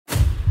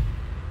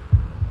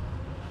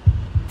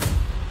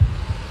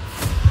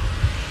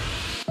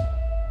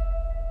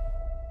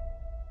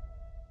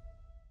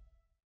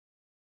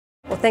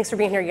Thanks for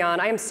being here, Jan.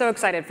 I am so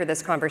excited for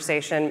this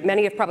conversation.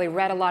 Many have probably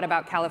read a lot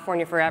about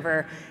California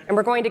Forever, and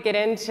we're going to get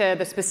into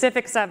the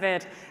specifics of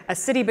it. A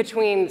city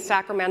between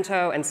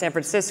Sacramento and San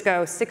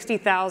Francisco,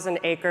 60,000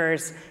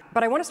 acres.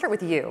 But I want to start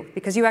with you,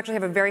 because you actually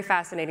have a very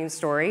fascinating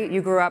story.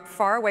 You grew up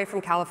far away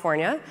from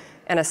California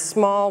in a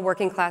small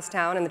working-class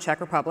town in the Czech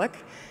Republic.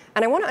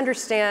 And I want to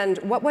understand,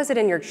 what was it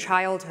in your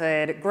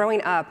childhood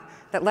growing up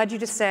that led you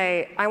to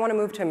say, I want to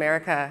move to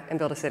America and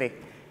build a city?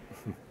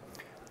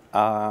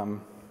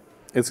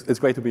 It's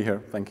great to be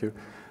here, thank you.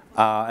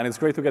 And it's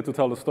great to get to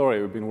tell the story.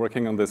 We've been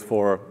working on this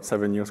for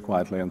 7 years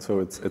quietly, and so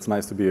it's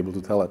nice to be able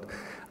to tell it.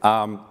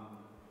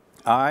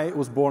 I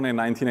was born in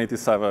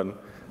 1987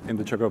 in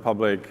the Czech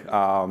Republic.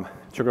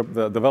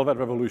 The Velvet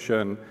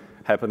Revolution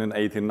happened in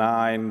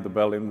 '89. The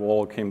Berlin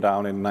Wall came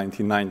down in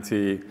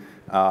 1990.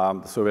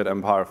 The Soviet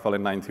Empire fell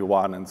in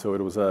 '91, and so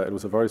it was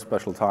a very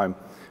special time.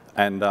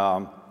 And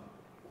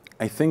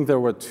I think there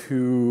were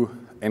two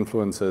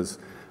influences.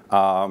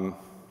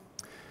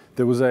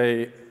 There was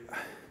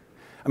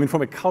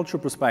from a culture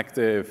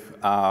perspective,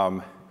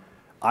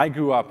 I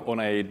grew up on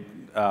a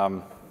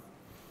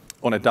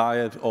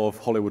diet of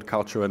Hollywood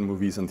culture and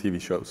movies and TV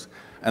shows.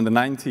 And the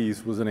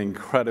 90s was an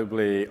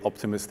incredibly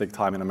optimistic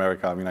time in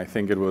America. I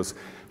think it was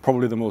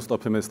probably the most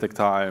optimistic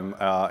time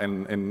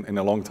in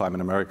a long time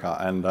in America.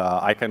 And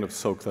I kind of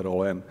soaked that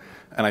all in.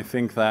 And I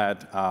think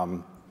that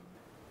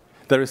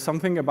there is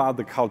something about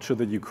the culture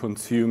that you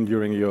consume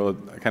during your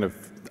kind of,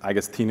 I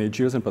guess, teenage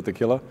years in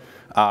particular,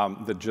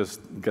 that just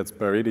gets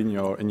buried in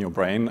your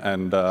brain.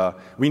 And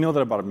we know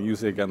that about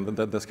music, and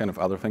there's kind of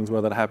other things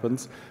where that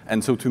happens.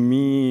 And so to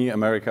me,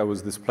 America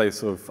was this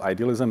place of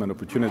idealism and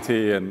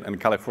opportunity, and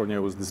California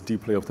was this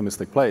deeply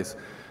optimistic place.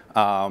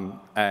 So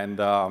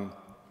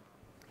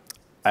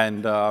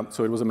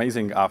it was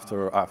amazing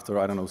after I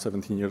don't know,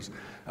 17 years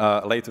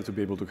later to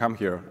be able to come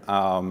here.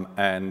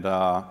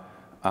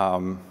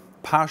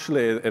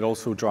 Partially, it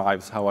also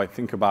drives how I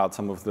think about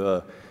some of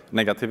the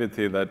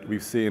negativity that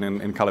we've seen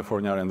in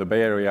California and the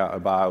Bay Area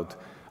about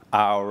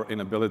our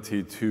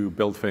inability to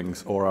build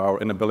things, or our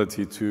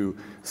inability to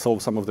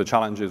solve some of the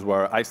challenges,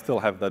 where I still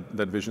have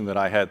that vision that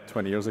I had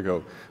 20 years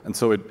ago. And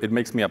so it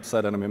makes me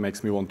upset, and it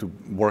makes me want to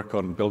work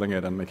on building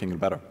it and making it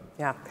better.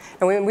 Yeah,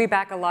 and we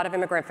back a lot of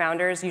immigrant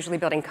founders, usually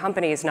building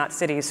companies, not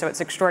cities, so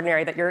it's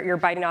extraordinary that you're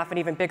biting off an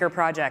even bigger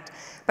project.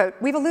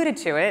 But we've alluded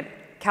to it.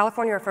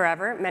 California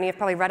Forever, many have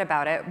probably read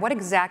about it. What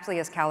exactly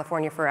is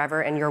California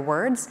Forever in your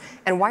words,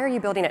 and why are you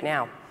building it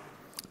now?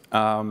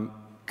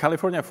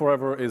 California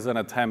Forever is an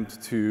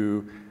attempt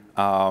to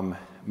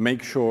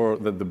make sure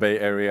that the Bay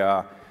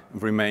Area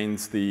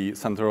remains the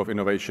center of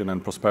innovation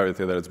and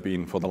prosperity that it's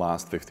been for the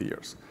last 50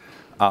 years.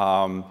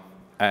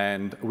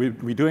 And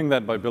we're doing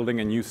that by building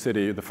a new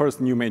city, the first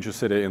new major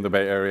city in the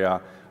Bay Area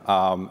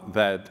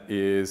that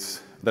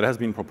has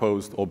been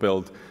proposed or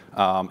built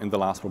in the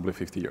last probably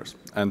 50 years.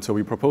 And so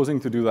we're proposing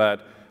to do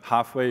that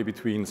halfway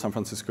between San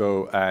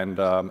Francisco and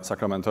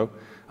Sacramento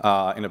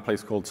in a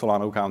place called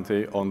Solano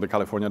County on the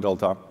California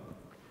Delta.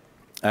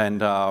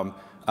 And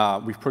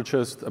we've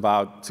purchased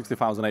about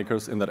 60,000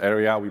 acres in that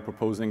area. We're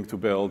proposing to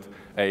build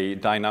a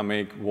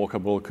dynamic,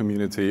 walkable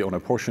community on a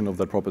portion of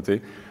that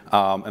property,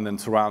 and then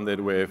surround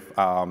it with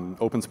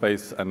open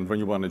space and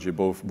renewable energy,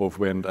 both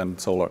wind and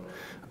solar.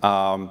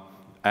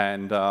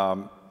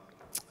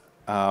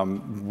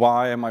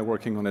 Why am I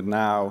working on it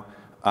now?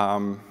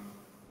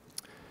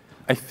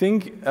 I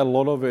think a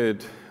lot of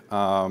it,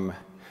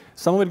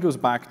 some of it goes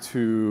back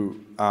to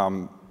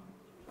kind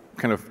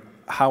of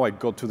how I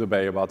got to the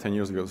Bay about 10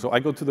 years ago. So I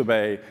got to the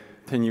Bay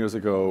 10 years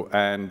ago,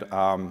 and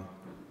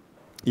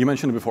you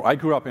mentioned it before, I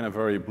grew up in a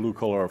very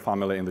blue-collar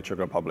family in the Czech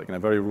Republic, in a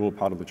very rural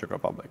part of the Czech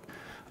Republic.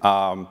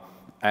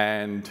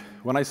 And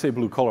when I say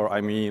blue-collar,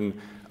 I mean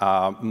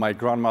my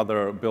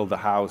grandmother built the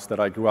house that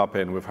I grew up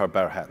in with her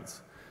bare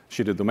hands.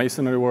 She did the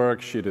masonry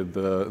work, she did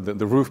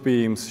the roof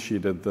beams, she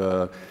did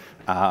the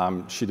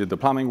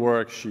plumbing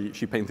work,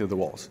 she painted the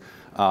walls.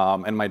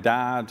 And my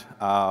dad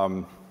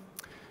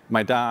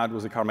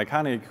was a car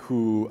mechanic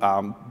who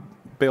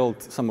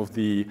built some of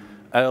the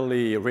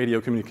early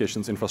radio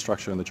communications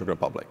infrastructure in the Czech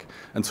Republic.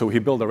 And so he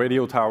built the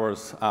radio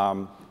towers.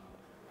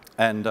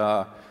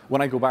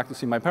 When I go back to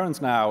see my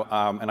parents now,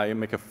 and I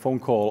make a phone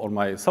call on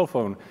my cell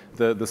phone,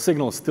 the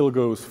signal still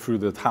goes through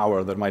the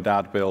tower that my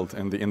dad built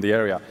in the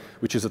area,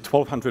 which is a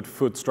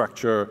 1,200-foot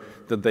structure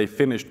that they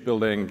finished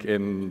building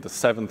in the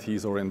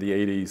 70s or in the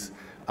 80s.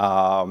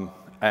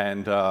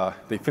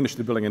 They finished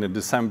the building in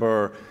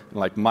December,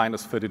 like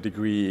minus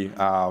 30-degree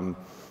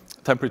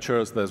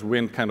temperatures. There's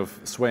wind kind of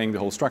swaying the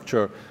whole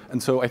structure.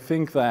 And so I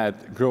think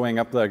that growing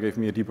up there gave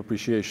me a deep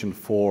appreciation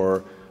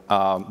for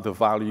the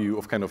value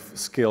of kind of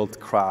skilled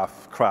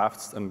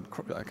crafts and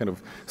kind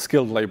of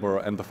skilled labor,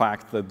 and the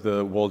fact that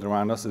the world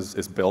around us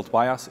is built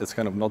by us. It's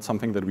kind of not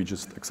something that we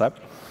just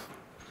accept.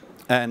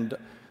 And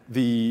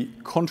the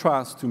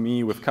contrast to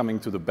me with coming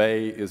to the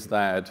Bay is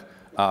that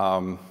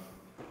I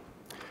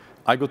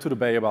got to the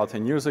Bay about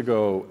 10 years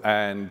ago,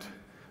 and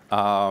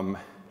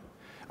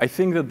I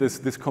think that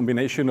this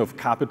combination of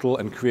capital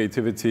and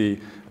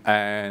creativity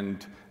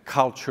and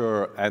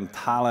culture and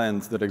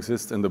talent that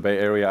exists in the Bay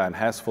Area and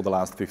has for the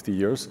last 50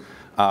 years.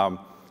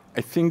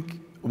 I think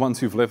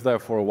once you've lived there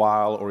for a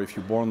while, or if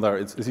you're born there,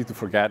 it's easy to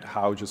forget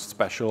how just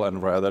special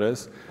and rare that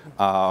is.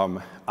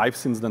 I've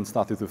since then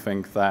started to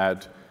think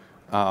that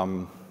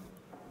I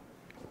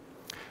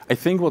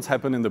think what's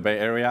happened in the Bay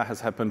Area has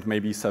happened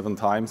maybe 7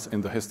 times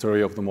in the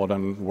history of the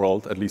modern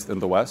world, at least in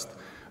the West.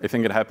 I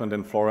think it happened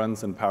in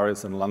Florence, and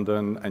Paris, and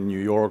London, and New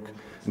York,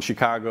 and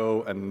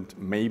Chicago, and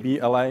maybe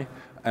LA,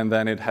 and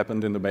then it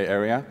happened in the Bay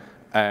Area.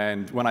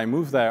 And when I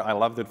moved there, I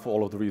loved it for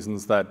all of the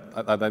reasons that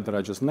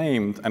I just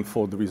named, and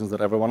for the reasons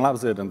that everyone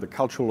loves it, and the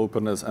cultural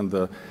openness, and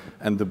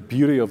the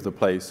beauty of the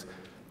place.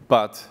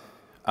 But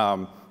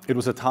it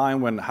was a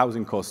time when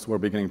housing costs were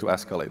beginning to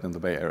escalate in the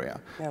Bay Area,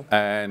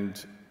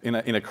 and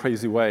in a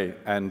crazy way.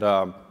 And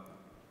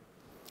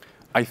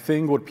I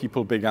think what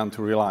people began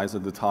to realize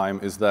at the time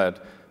is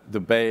that the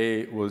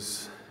Bay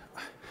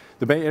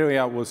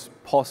Area was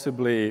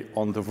possibly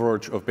on the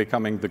verge of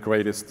becoming the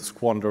greatest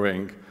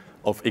squandering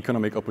of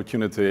economic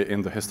opportunity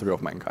in the history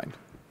of mankind.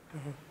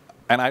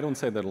 And I don't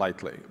say that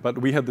lightly, but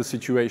we had the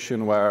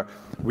situation where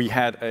we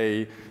had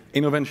a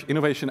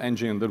innovation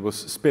engine that was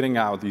spitting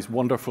out these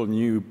wonderful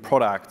new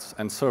products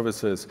and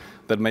services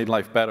that made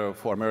life better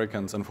for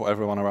Americans and for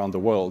everyone around the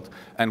world.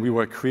 And we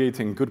were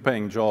creating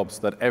good-paying jobs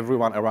that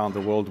everyone around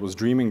the world was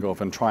dreaming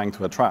of and trying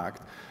to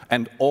attract.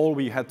 And all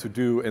we had to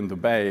do in the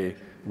Bay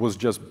was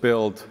just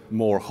build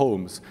more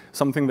homes,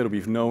 something that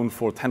we've known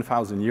for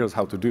 10,000 years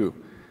how to do.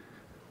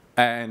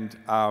 And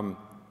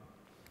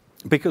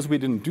because we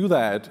didn't do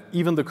that,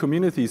 even the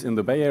communities in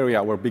the Bay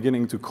Area were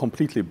beginning to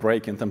completely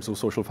break in terms of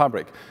social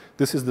fabric.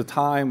 This is the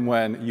time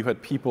when you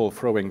had people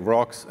throwing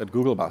rocks at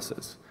Google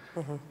buses.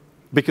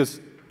 Because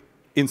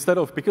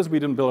we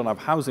didn't build enough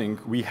housing,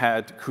 we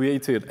had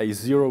created a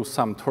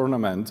zero-sum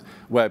tournament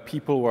where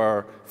people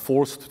were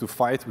forced to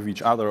fight with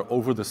each other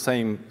over the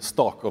same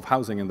stock of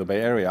housing in the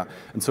Bay Area.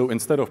 And so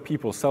instead of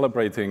people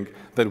celebrating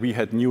that we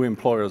had new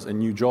employers and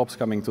new jobs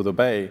coming to the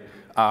Bay,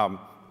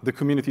 the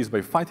communities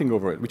by fighting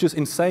over it, which is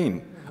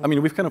insane. I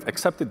mean, we've kind of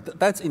accepted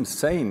that's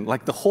insane.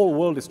 Like the whole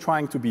world is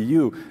trying to be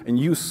you, and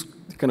you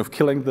kind of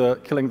killing the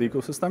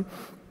ecosystem.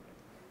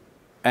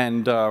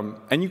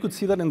 And you could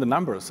see that in the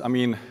numbers. I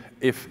mean,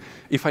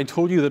 if I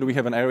told you that we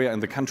have an area in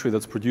the country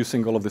that's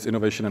producing all of this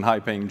innovation and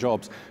high-paying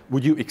jobs,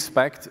 would you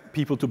expect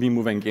people to be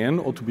moving in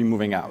or to be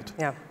moving out?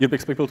 Yeah. You'd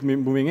expect people to be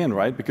moving in,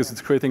 right? Because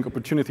it's creating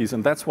opportunities,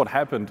 and that's what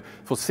happened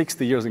for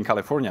 60 years in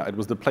California. It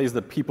was the place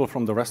that people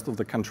from the rest of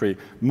the country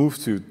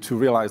moved to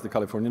realize the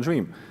California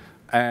dream.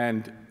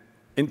 And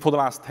for the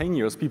last 10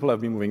 years, people have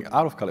been moving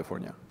out of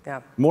California.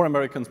 Yeah. More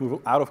Americans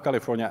move out of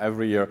California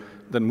every year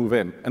than move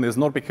in. And it's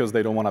not because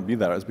they don't want to be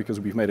there, it's because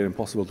we've made it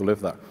impossible to live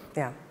there.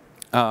 Yeah.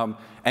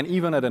 And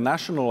even at a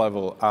national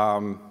level,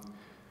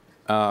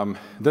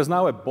 there's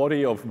now a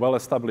body of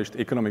well-established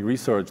economic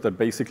research that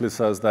basically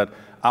says that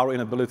our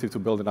inability to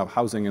build enough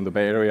housing in the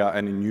Bay Area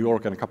and in New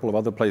York and a couple of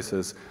other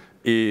places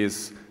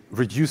is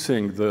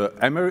reducing the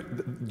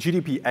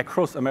GDP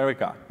across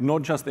America,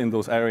 not just in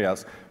those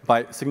areas,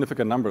 by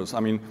significant numbers. I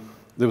mean,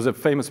 there was a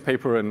famous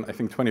paper in, I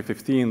think,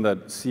 2015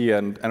 that C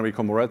and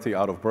Enrico Moretti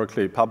out of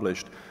Berkeley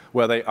published,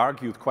 where they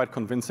argued quite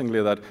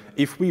convincingly that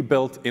if we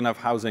built enough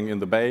housing in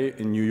the Bay,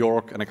 in New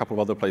York, and a couple of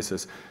other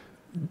places,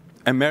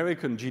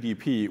 American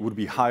GDP would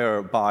be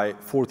higher by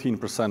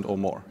 14% or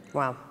more.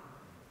 Wow.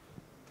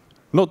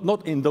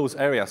 Not in those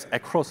areas,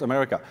 across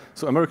America.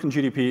 So American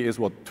GDP is,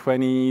 what,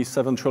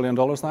 $27 trillion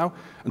now?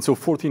 And so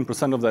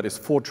 14% of that is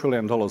 $4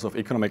 trillion of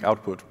economic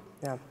output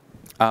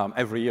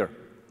every year.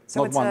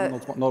 So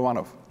not one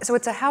of. So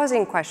it's a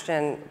housing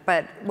question,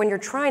 but when you're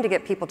trying to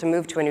get people to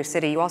move to a new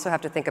city, you also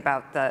have to think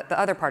about the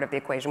other part of the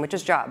equation, which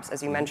is jobs,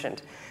 as you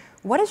mentioned.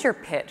 What is your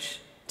pitch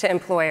to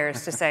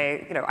employers to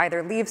say,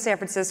 either leave San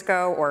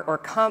Francisco or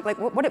come? Like,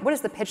 what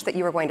is the pitch that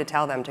you are going to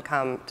tell them to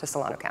come to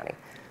Solano County?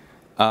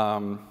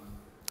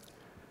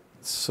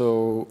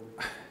 So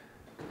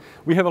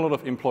we have a lot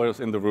of employers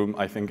in the room,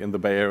 I think, in the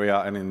Bay Area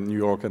and in New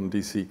York and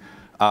DC.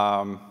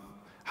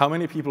 How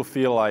many people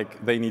feel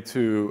like they need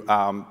to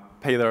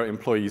pay their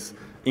employees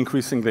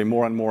increasingly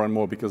more and more and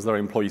more because their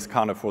employees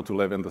can't afford to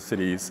live in the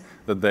cities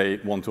that they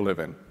want to live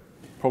in?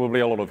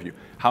 Probably a lot of you.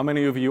 How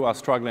many of you are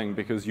struggling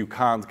because you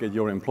can't get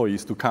your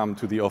employees to come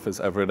to the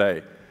office every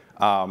day?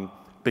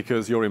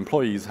 Because your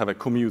employees have a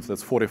commute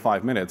that's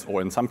 45 minutes,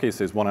 or in some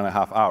cases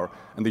 1.5 hours,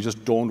 and they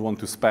just don't want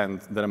to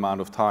spend that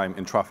amount of time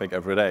in traffic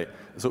every day.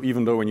 So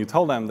even though when you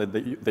tell them that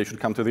they should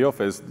come to the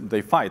office,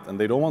 they fight, and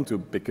they don't want to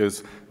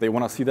because they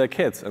want to see their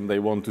kids, and they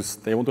want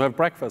to have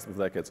breakfast with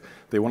their kids.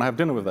 They want to have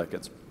dinner with their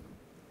kids.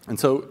 And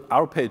so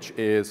our pitch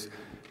is,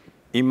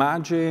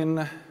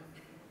 imagine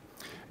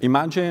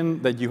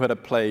that you had a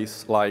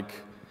place like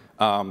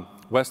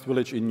West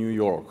Village in New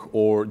York,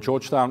 or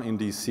Georgetown in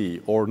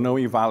DC, or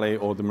Noe Valley,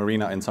 or the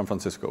Marina in San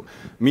Francisco.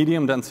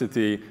 Medium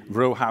density,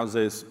 row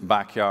houses,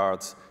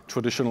 backyards,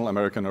 traditional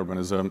American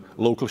urbanism,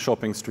 local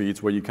shopping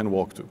streets where you can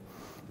walk to.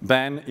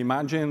 Then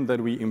imagine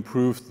that we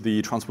improved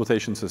the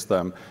transportation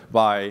system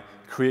by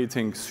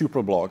creating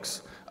super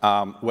blocks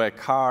where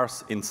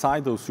cars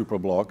inside those super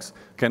blocks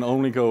can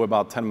only go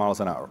about 10 miles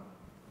an hour.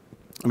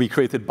 We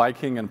created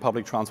biking and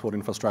public transport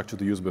infrastructure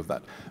to use with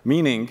that,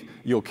 meaning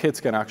your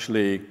kids can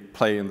actually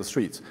play in the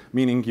streets,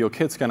 meaning your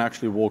kids can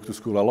actually walk to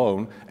school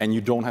alone, and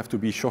you don't have to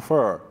be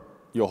chauffeur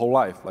your whole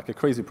life, like a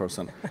crazy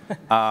person.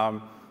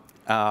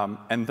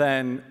 And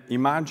then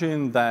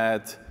imagine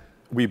that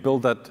we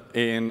build that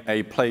in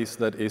a place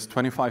that is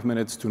 25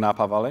 minutes to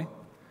Napa Valley,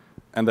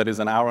 and that is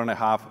an hour and a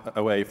half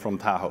away from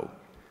Tahoe.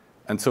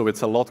 And so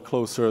it's a lot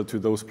closer to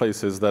those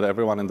places that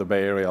everyone in the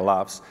Bay Area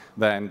loves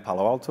than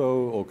Palo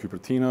Alto or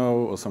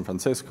Cupertino or San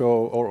Francisco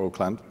or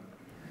Oakland.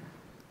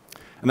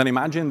 And then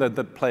imagine that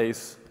that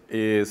place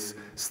is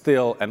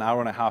still an hour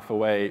and a half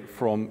away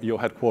from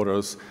your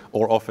headquarters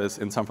or office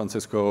in San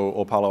Francisco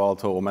or Palo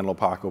Alto or Menlo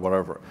Park or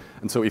wherever.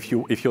 And so if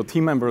your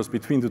team members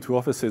between the two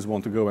offices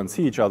want to go and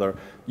see each other,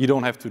 you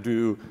don't have to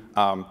do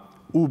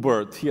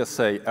Uber,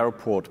 TSA,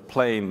 airport,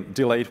 plane,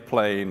 delayed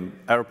plane,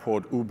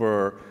 airport,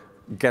 Uber,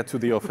 get to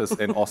the office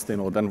in Austin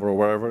or Denver or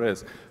wherever it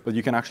is. But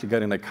you can actually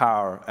get in a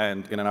car,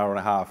 and in an hour and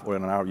a half or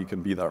in an hour you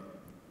can be there.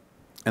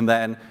 And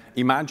then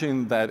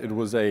imagine that it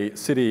was a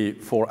city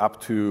for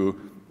up to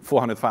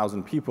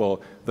 400,000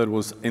 people that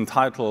was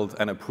entitled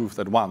and approved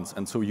at once.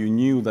 And so you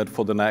knew that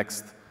for the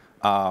next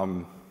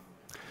 30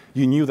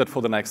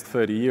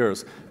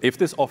 years, if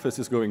this office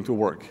is going to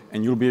work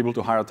and you'll be able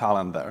to hire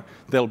talent there,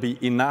 there'll be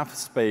enough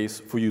space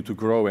for you to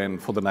grow in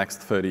for the next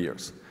 30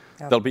 years.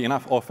 Yep. There'll be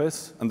enough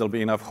office and there'll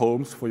be enough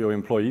homes for your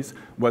employees,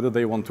 whether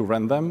they want to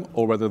rent them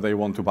or whether they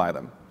want to buy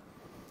them.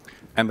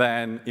 And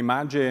then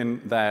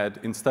imagine that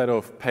instead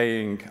of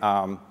paying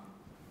 $4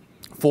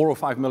 or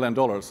 $5 million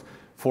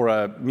for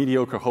a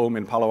mediocre home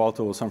in Palo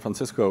Alto or San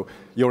Francisco,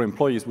 your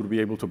employees would be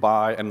able to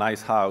buy a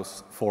nice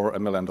house for $1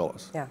 million.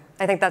 Yeah,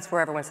 I think that's where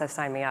everyone says,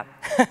 sign me up.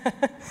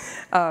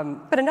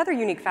 But another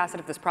unique facet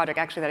of this project,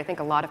 actually, that I think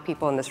a lot of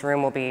people in this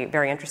room will be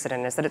very interested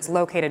in, is that it's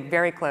located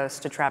very close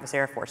to Travis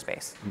Air Force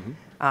Base.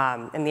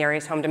 And the area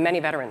is home to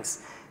many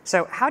veterans.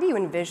 So how do you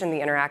envision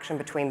the interaction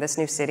between this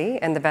new city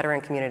and the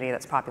veteran community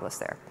that's populous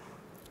there?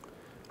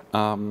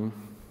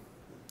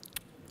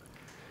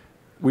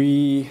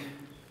 We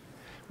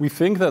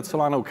think that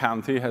Solano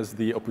County has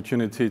the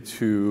opportunity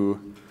to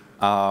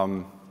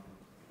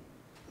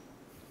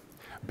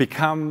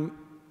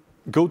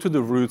go to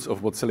the roots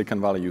of what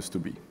Silicon Valley used to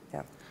be.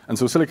 Yeah. And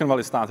so Silicon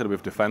Valley started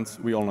with defense.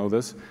 We all know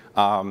this.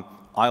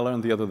 I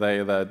learned the other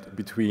day that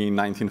between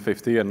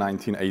 1950 and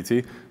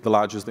 1980, the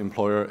largest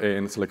employer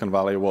in Silicon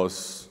Valley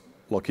was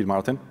Lockheed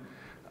Martin.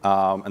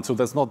 And so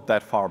that's not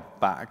that far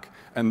back.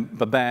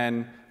 But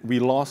then we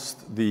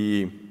lost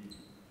the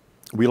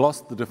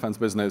defense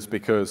business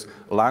because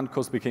land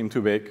costs became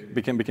too big,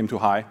 became too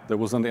high. There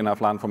wasn't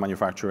enough land for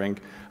manufacturing.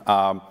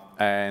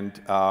 And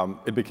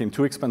it became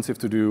too expensive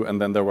to do, and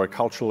then there were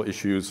cultural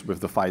issues with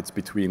the fights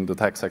between the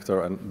tech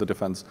sector and the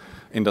defense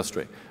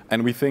industry.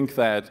 And we think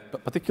that,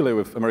 particularly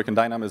with American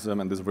dynamism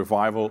and this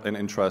revival in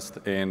interest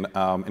in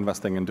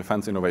investing in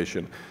defense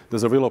innovation,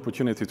 there's a real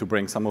opportunity to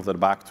bring some of that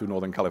back to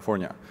Northern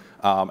California.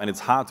 And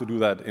it's hard to do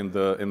that in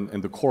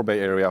the core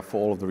Bay Area for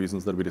all of the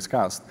reasons that we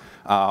discussed.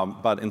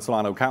 But in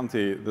Solano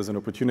County, there's an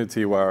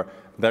opportunity where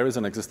there is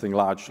an existing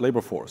large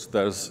labor force.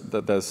 There's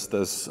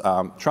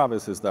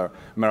Travis is there.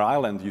 Mare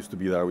Island used to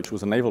be there, which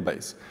was a naval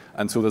base.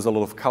 And so there's a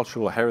lot of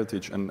cultural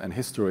heritage and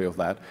history of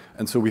that.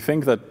 And so we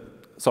think that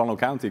Solano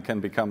County can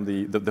become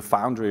the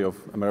foundry of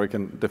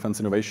American defense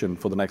innovation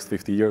for the next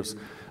 50 years.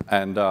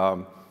 And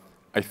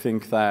I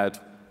think that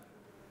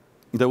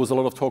there was a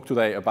lot of talk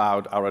today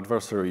about our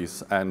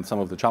adversaries and some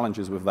of the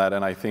challenges with that.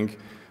 And I think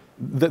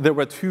there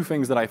were two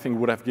things that I think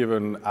would have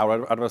given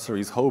our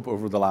adversaries hope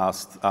over the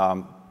last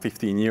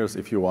 15 years,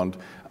 if you want,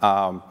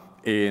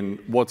 in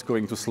what's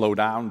going to slow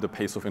down the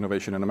pace of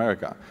innovation in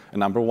America. And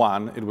number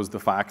one, it was the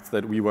fact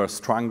that we were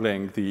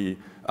strangling the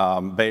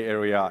Bay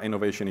Area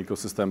innovation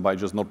ecosystem by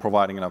just not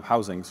providing enough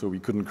housing, so we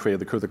couldn't create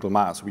the critical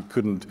mass. We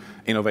couldn't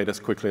innovate as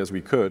quickly as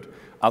we could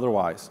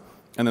otherwise.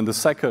 And then the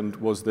second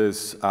was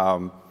this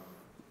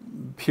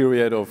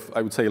period of,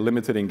 I would say,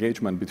 limited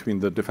engagement between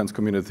the defense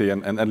community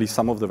and at least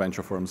some of the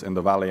venture firms in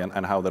the Valley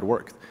and how that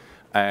worked.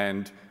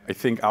 And I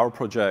think our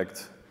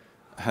project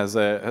has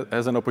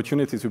an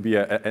opportunity to be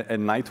a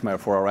nightmare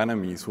for our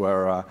enemies,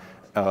 where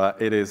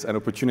it is an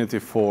opportunity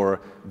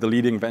for the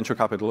leading venture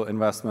capital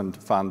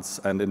investment funds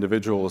and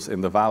individuals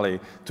in the Valley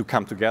to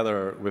come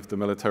together with the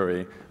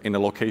military in a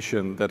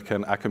location that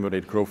can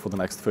accommodate growth for the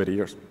next 30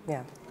 years.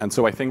 Yeah. And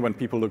so I think when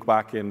people look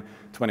back in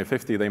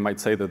 2050, they might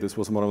say that this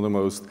was one of the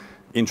most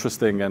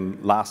interesting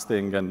and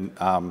lasting and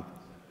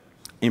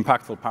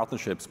impactful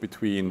partnerships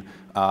between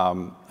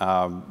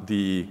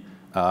the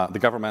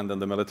government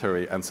and the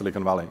military and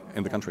Silicon Valley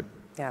in the country.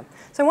 Yeah.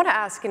 So I want to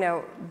ask,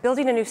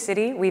 building a new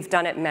city, we've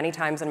done it many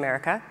times in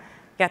America,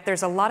 yet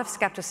there's a lot of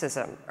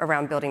skepticism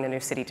around building a new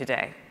city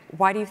today.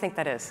 Why do you think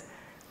that is?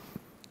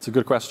 It's a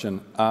good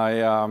question.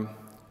 I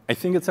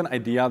think it's an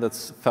idea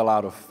that's fell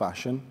out of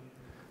fashion,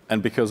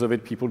 and because of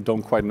it, people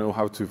don't quite know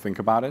how to think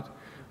about it.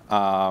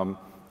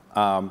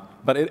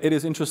 But it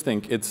is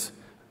interesting. It's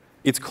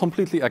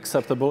completely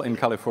acceptable in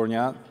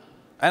California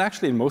and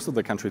actually in most of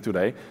the country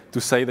today, to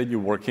say that you're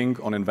working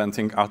on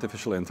inventing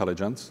artificial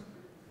intelligence.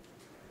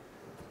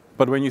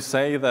 But when you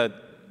say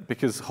that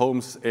because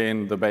homes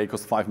in the Bay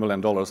cost $5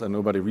 million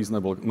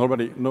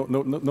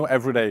and no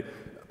everyday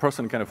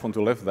person can afford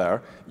to live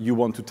there, you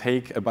want to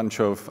take a bunch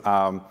of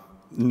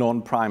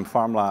non-prime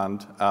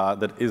farmland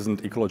that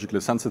isn't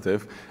ecologically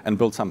sensitive and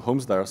build some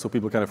homes there so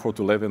people can afford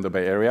to live in the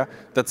Bay Area,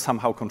 that's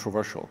somehow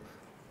controversial.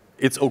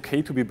 It's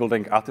okay to be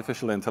building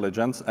artificial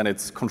intelligence, and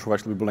it's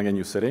controversial to be building a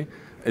new city.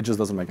 It just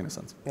doesn't make any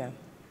sense.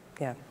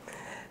 Yeah.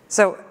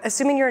 So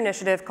assuming your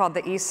initiative called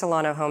the East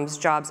Solano Homes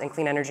Jobs and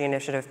Clean Energy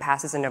Initiative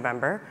passes in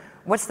November,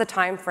 what's the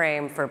time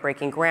frame for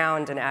breaking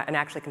ground and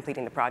actually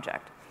completing the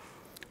project?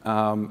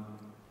 Our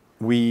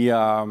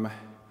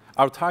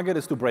target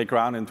is to break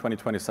ground in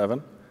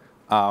 2027.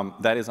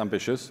 That is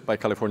ambitious by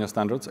California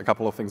standards. A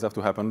couple of things have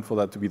to happen for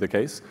that to be the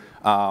case,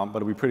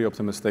 but we're pretty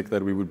optimistic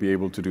that we would be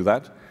able to do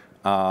that.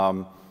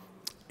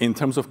 In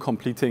terms of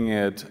completing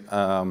it,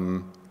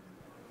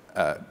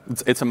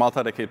 it's a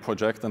multi-decade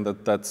project, and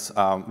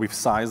we've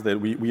sized it.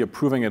 We are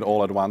proving it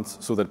all at once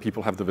so that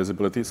people have the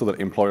visibility, so that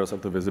employers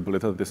have the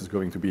visibility that this is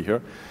going to be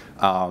here.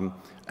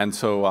 And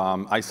so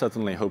I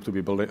certainly hope to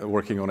be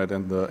working on it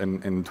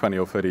in 20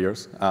 or 30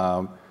 years.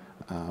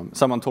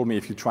 Someone told me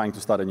if you're trying to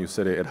start a new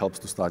city, it helps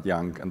to start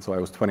young. And so I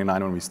was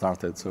 29 when we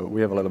started, so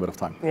we have a little bit of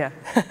time. Yeah.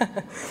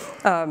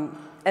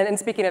 And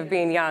speaking of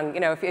being young,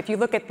 if you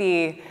look at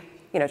the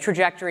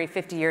trajectory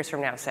 50 years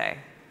from now, say,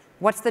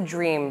 what's the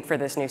dream for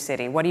this new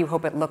city? What do you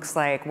hope it looks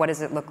like? What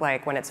does it look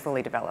like when it's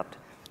fully developed?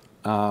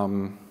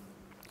 I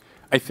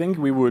think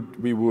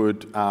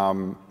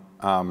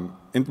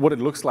what it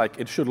looks like,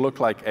 it should look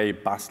like a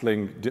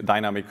bustling,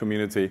 dynamic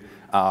community.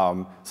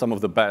 Some of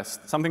the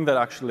best, something that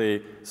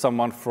actually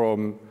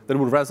that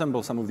would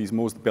resemble some of these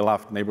most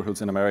beloved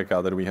neighborhoods in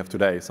America that we have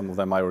today. Some of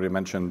them I already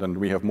mentioned, and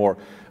we have more.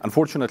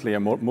 Unfortunately,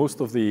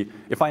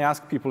 if I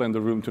ask people in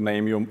the room to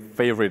name your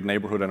favorite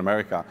neighborhood in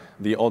America,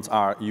 the odds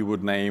are you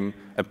would name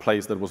a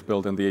place that was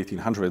built in the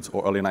 1800s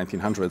or early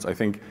 1900s. I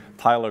think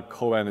Tyler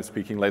Cohen is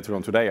speaking later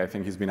on today. I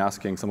think he's been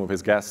asking some of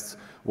his guests,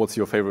 what's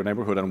your favorite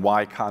neighborhood and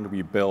why can't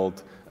we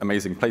build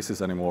amazing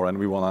places anymore? And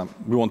we want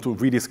to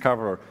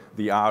rediscover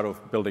the art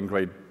of building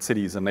great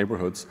cities and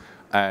neighborhoods.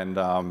 And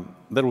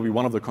that will be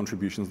one of the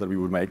contributions that we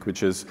would make,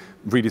 which is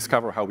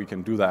rediscover how we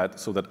can do that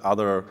so that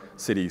other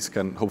cities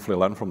can hopefully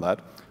learn from that.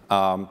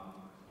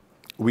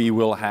 We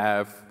will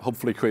have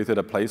hopefully created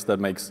a place that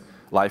makes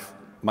life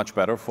much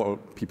better for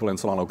people in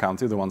Solano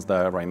County, the ones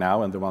there right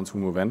now and the ones who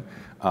move in.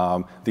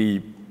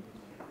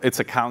 It's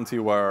a county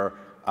where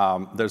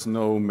there's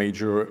no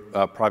major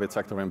private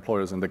sector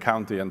employers in the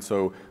county, and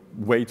so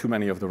way too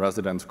many of the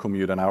residents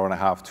commute an hour and a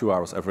half, 2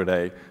 hours every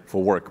day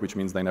for work, which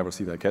means they never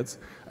see their kids,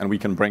 and we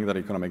can bring that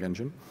economic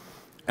engine.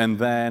 And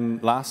then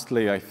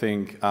lastly, I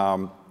think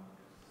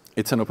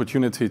it's an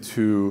opportunity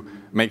to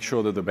make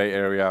sure that the Bay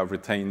Area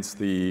remains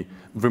the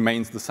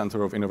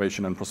center of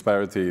innovation and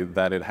prosperity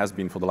that it has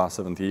been for the last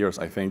 70 years.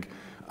 I think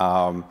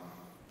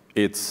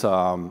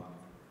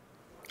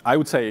I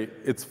would say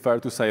it's fair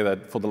to say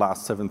that for the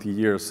last 70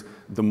 years,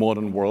 the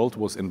modern world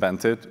was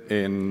invented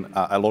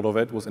a lot of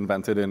it was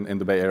invented in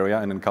the Bay Area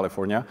and in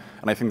California.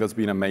 And I think that's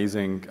been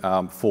amazing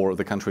for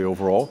the country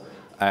overall.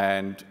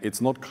 And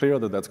it's not clear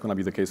that that's going to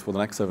be the case for the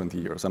next 70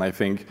 years. And I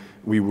think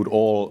we would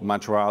all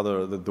much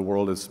rather that the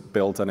world is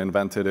built and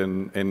invented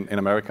in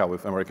America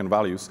with American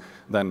values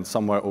than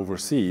somewhere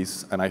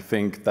overseas. And I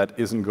think that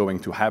isn't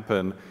going to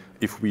happen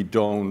if we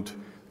don't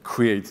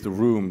create the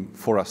room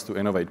for us to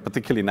innovate,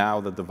 particularly now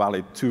that the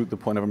Valley, to the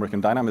point of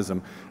American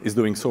dynamism, is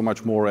doing so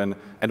much more in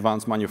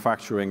advanced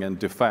manufacturing and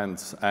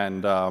defense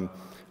and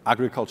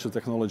agriculture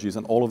technologies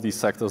and all of these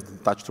sectors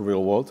that touch the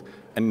real world.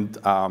 And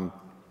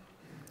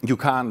you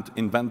can't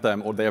invent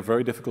them, or they are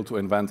very difficult to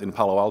invent in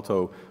Palo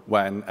Alto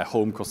when a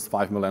home costs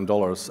 $5 million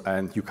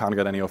and you can't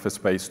get any office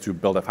space to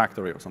build a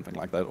factory or something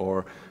like that,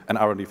 or an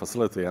R&D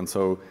facility. And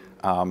so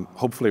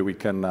hopefully we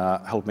can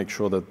help make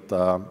sure that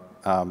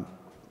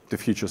the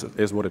future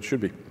is what it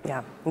should be.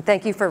 Yeah, and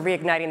thank you for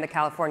reigniting the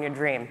California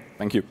dream.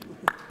 Thank you.